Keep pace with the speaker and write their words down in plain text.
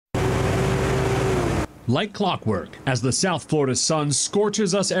Like clockwork, as the South Florida sun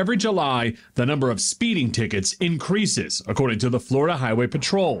scorches us every July, the number of speeding tickets increases, according to the Florida Highway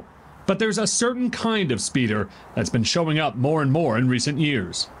Patrol. But there's a certain kind of speeder that's been showing up more and more in recent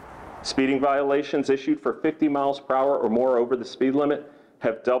years. Speeding violations issued for 50 miles per hour or more over the speed limit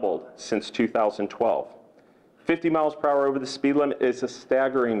have doubled since 2012. 50 miles per hour over the speed limit is a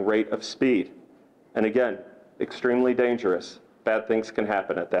staggering rate of speed. And again, extremely dangerous. Bad things can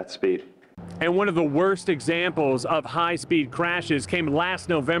happen at that speed. And one of the worst examples of high-speed crashes came last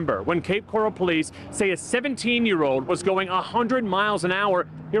November when Cape Coral police say a 17-year-old was going 100 miles an hour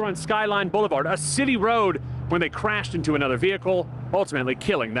here on Skyline Boulevard, a city road, when they crashed into another vehicle, ultimately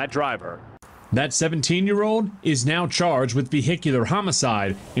killing that driver. That 17-year-old is now charged with vehicular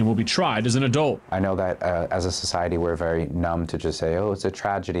homicide and will be tried as an adult. I know that as a society we're very numb to just say, oh, it's a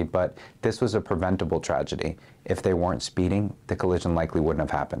tragedy, but this was a preventable tragedy. If they weren't speeding, the collision likely wouldn't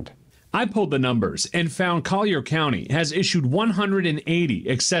have happened. I pulled the numbers and found Collier County has issued 180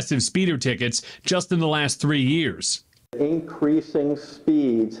 excessive speeder tickets just in the last 3 years. Increasing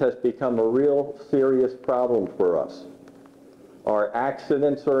speeds has become a real serious problem for us. Our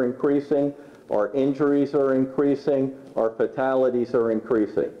accidents are increasing, our injuries are increasing, our fatalities are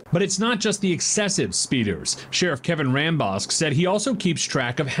increasing. But it's not just the excessive speeders. Sheriff Kevin Rambosk said he also keeps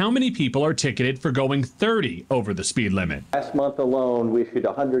track of how many people are ticketed for going 30 over the speed limit. Last month alone, we issued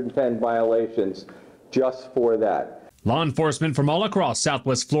 110 violations just for that. Law enforcement from all across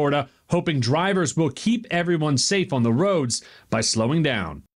Southwest Florida hoping drivers will keep everyone safe on the roads by slowing down.